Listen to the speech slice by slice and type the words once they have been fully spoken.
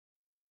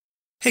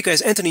Hey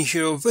guys, Anthony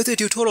here with a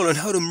tutorial on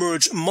how to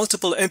merge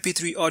multiple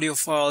MP3 audio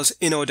files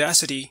in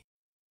Audacity.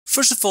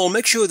 First of all,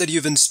 make sure that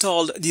you've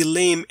installed the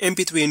lame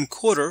MP3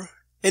 encoder,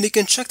 and you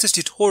can check this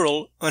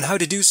tutorial on how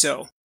to do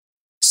so.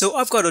 So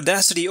I've got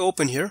Audacity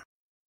open here.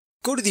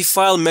 Go to the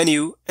File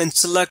menu and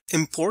select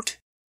Import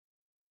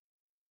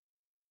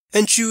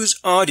and choose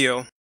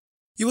Audio.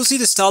 You will see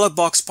this dialog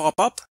box pop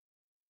up.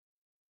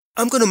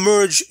 I'm going to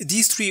merge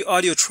these three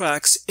audio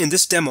tracks in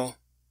this demo.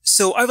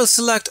 So I will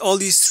select all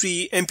these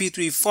three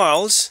MP3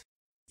 files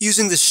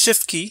using the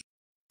Shift key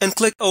and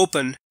click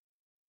Open.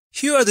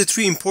 Here are the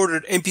three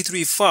imported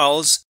MP3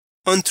 files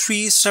on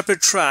three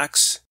separate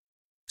tracks.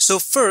 So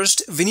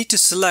first, we need to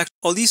select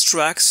all these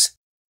tracks.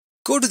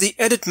 Go to the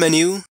Edit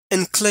menu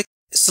and click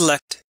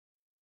Select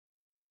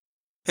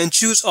and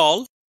choose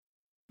All.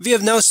 We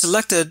have now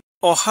selected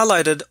or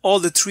highlighted all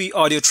the three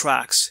audio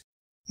tracks.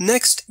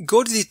 Next,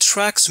 go to the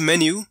Tracks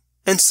menu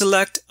and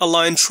select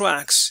Align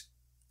Tracks,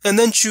 and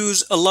then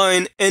choose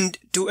Align End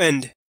to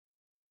End.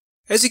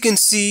 As you can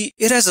see,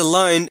 it has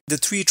aligned the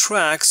three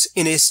tracks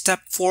in a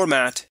step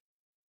format.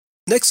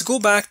 Next, go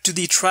back to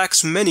the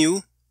Tracks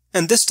menu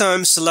and this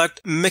time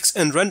select Mix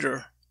and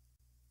Render.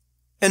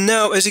 And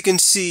now, as you can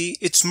see,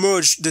 it's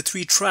merged the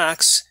three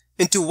tracks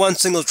into one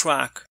single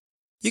track.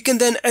 You can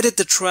then edit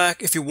the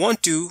track if you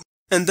want to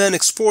and then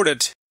export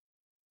it.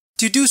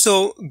 To do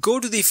so, go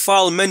to the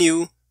File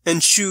menu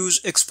and choose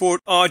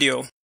Export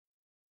Audio.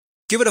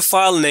 Give it a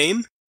file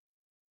name.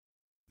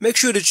 Make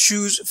sure to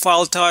choose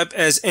file type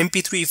as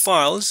MP3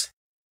 files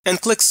and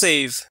click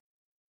Save.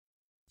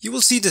 You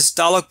will see this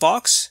dialog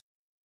box.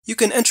 You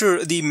can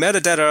enter the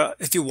metadata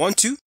if you want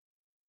to.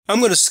 I'm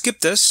going to skip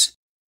this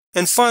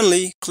and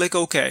finally click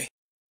OK.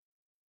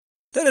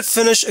 Let it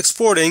finish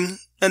exporting,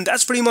 and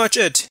that's pretty much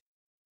it.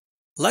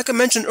 Like I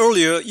mentioned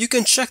earlier, you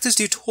can check this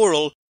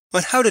tutorial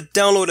on how to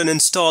download and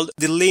install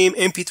the lame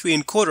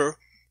MP3 encoder,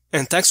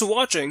 and thanks for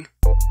watching.